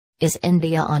Is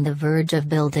India on the verge of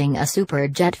building a super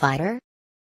jet fighter?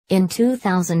 In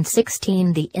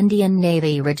 2016, the Indian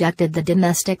Navy rejected the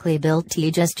domestically built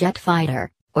Tejas jet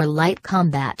fighter, or light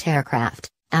combat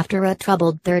aircraft, after a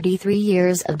troubled 33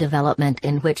 years of development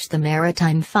in which the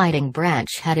maritime fighting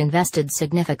branch had invested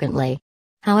significantly.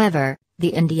 However, the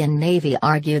Indian Navy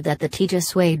argued that the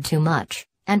Tejas weighed too much,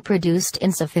 and produced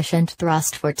insufficient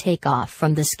thrust for takeoff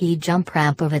from the ski jump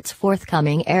ramp of its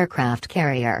forthcoming aircraft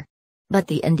carrier. But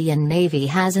the Indian Navy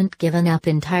hasn't given up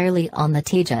entirely on the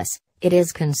Tejas. It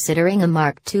is considering a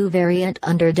Mark II variant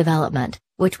under development,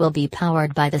 which will be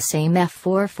powered by the same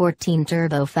F414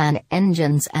 turbofan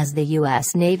engines as the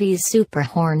U.S. Navy's Super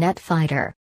Hornet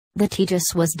fighter. The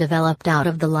Tejas was developed out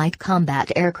of the Light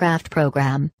Combat Aircraft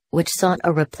program, which sought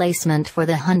a replacement for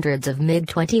the hundreds of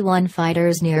MiG-21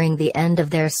 fighters nearing the end of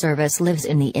their service lives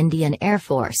in the Indian Air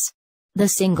Force. The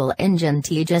single-engine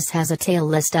Tejas has a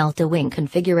tailless delta-wing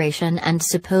configuration and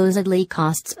supposedly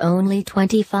costs only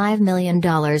 $25 million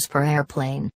per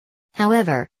airplane.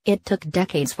 However, it took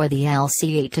decades for the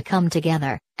LCA to come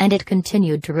together, and it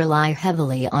continued to rely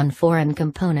heavily on foreign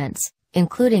components,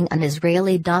 including an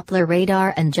Israeli Doppler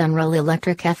radar and General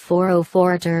Electric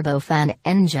F404 turbofan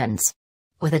engines.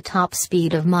 With a top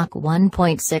speed of Mach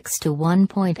 1.6 to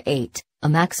 1.8, a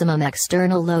maximum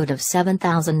external load of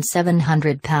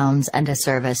 7,700 pounds and a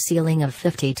service ceiling of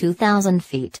 52,000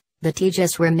 feet, the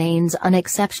Tejas remains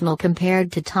unexceptional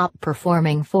compared to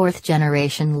top-performing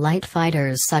fourth-generation light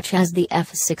fighters such as the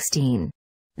F-16.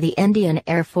 The Indian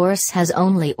Air Force has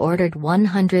only ordered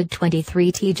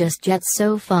 123 Tejas jets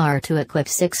so far to equip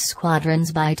 6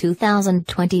 squadrons by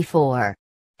 2024.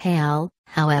 HAL,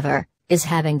 however, is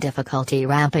having difficulty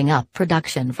ramping up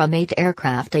production from 8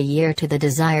 aircraft a year to the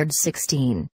desired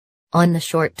 16. On the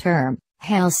short term,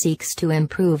 HAL seeks to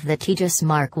improve the Tejas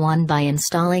Mark I by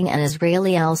installing an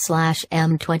Israeli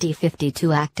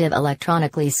L/M2052 active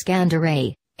electronically scanned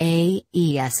array,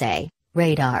 AESA,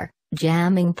 radar,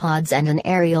 jamming pods and an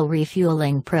aerial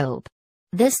refueling probe.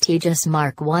 This Tejas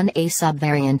Mark I-A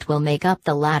subvariant will make up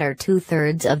the latter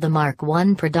two-thirds of the Mark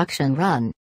I production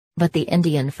run. But the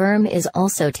Indian firm is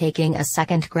also taking a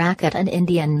second crack at an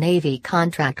Indian Navy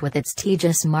contract with its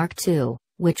Tejas Mark II,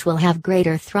 which will have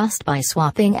greater thrust by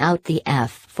swapping out the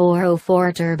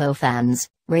F404 turbofans,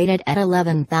 rated at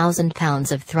 11,000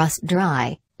 pounds of thrust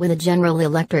dry, with a General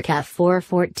Electric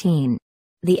F414.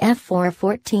 The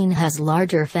F414 has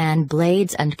larger fan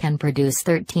blades and can produce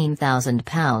 13,000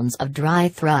 pounds of dry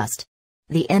thrust.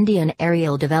 The Indian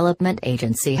Aerial Development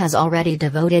Agency has already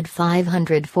devoted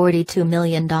 $542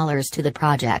 million to the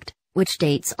project, which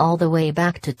dates all the way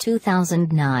back to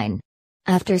 2009.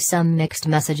 After some mixed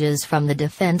messages from the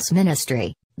Defense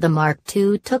Ministry, the Mark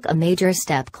II took a major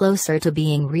step closer to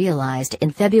being realized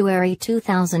in February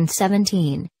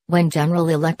 2017, when General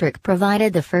Electric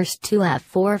provided the first 2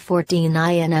 F414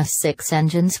 INS-6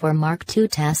 engines for Mark II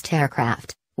test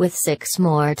aircraft, with 6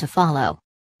 more to follow.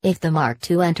 If the Mark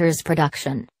II enters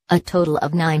production, a total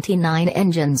of 99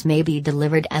 engines may be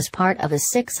delivered as part of a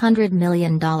 $600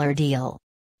 million deal.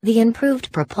 The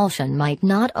improved propulsion might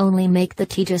not only make the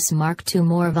Tejas Mark II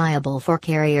more viable for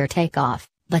carrier takeoff,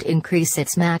 but increase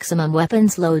its maximum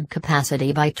weapons load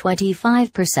capacity by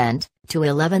 25%, to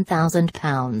 11,000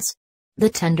 pounds.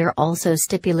 The tender also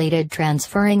stipulated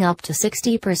transferring up to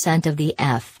 60% of the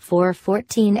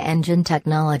F414 engine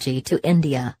technology to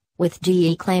India, with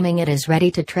GE claiming it is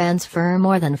ready to transfer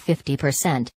more than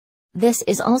 50%. This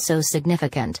is also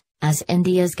significant, as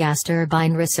India's gas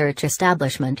turbine research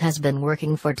establishment has been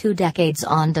working for 2 decades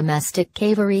on domestic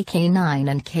Kaveri K9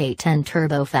 and K10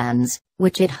 turbofans,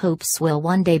 which it hopes will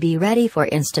one day be ready for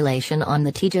installation on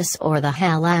the Tejas or the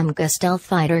HAL AMCA stealth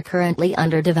fighter currently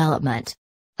under development.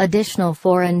 Additional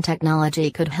foreign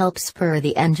technology could help spur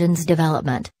the engine's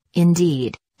development.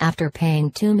 Indeed, after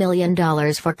paying $2 million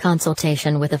for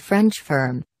consultation with a French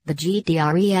firm, the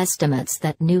GTRE estimates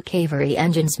that new Kaveri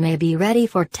engines may be ready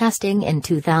for testing in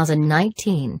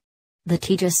 2019. The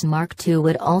Tejas Mark II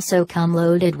would also come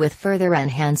loaded with further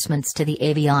enhancements to the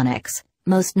avionics,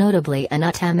 most notably an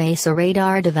ATAM AESA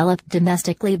radar developed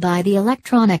domestically by the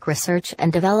Electronic Research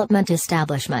and Development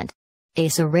Establishment.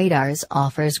 AESA radars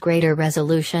offers greater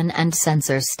resolution and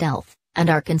sensor stealth, and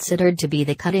are considered to be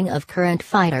the cutting of current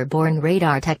fighter-borne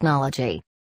radar technology.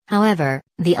 However,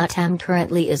 the ATAM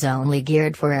currently is only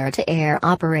geared for air-to-air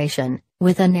operation,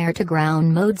 with an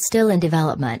air-to-ground mode still in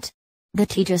development. The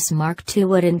Tejas Mark II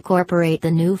would incorporate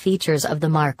the new features of the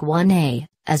Mark I-A,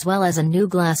 as well as a new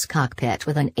glass cockpit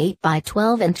with an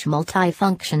 8x12-inch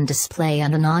multi-function display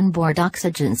and an onboard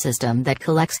oxygen system that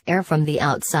collects air from the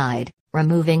outside,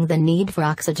 removing the need for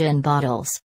oxygen bottles.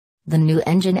 The new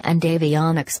engine and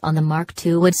avionics on the Mark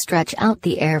II would stretch out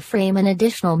the airframe an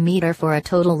additional meter for a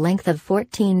total length of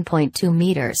 14.2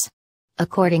 meters.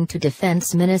 According to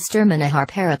Defense Minister Manohar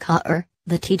Parrikar,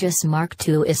 the Tejas Mark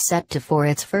II is set for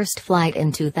its first flight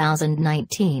in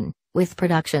 2019, with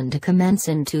production to commence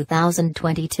in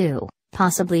 2022,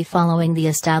 possibly following the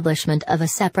establishment of a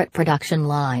separate production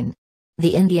line.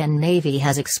 The Indian Navy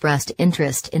has expressed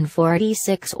interest in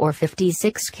 46 or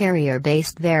 56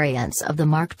 carrier-based variants of the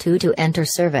Mark II to enter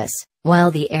service, while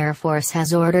the Air Force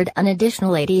has ordered an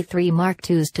additional 83 Mark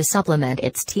IIs to supplement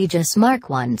its Tejas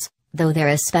Mark Is, though there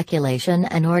is speculation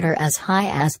an order as high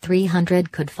as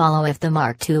 300 could follow if the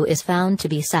Mark II is found to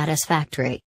be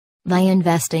satisfactory. By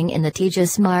investing in the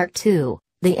Tejas Mark II,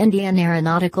 the Indian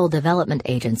Aeronautical Development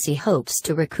Agency hopes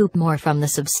to recoup more from the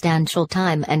substantial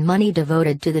time and money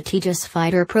devoted to the Tejas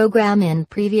fighter program in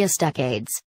previous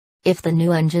decades. If the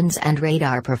new engines and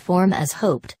radar perform as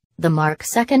hoped, the Mark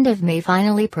II may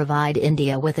finally provide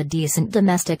India with a decent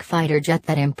domestic fighter jet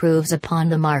that improves upon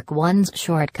the Mark I's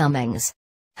shortcomings.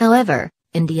 However,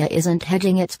 India isn't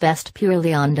hedging its bets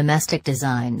purely on domestic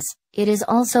designs. It is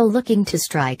also looking to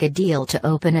strike a deal to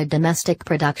open a domestic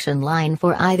production line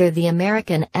for either the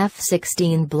American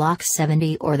F-16 Block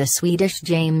 70 or the Swedish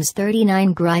James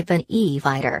 39 Gripen E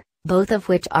fighter, both of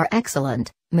which are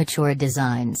excellent, mature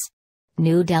designs.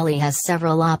 New Delhi has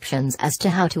several options as to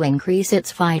how to increase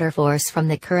its fighter force from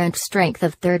the current strength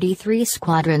of 33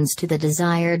 squadrons to the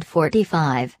desired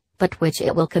 45, but which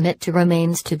it will commit to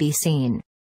remains to be seen.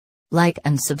 Like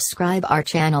and subscribe our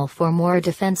channel for more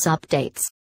defense updates.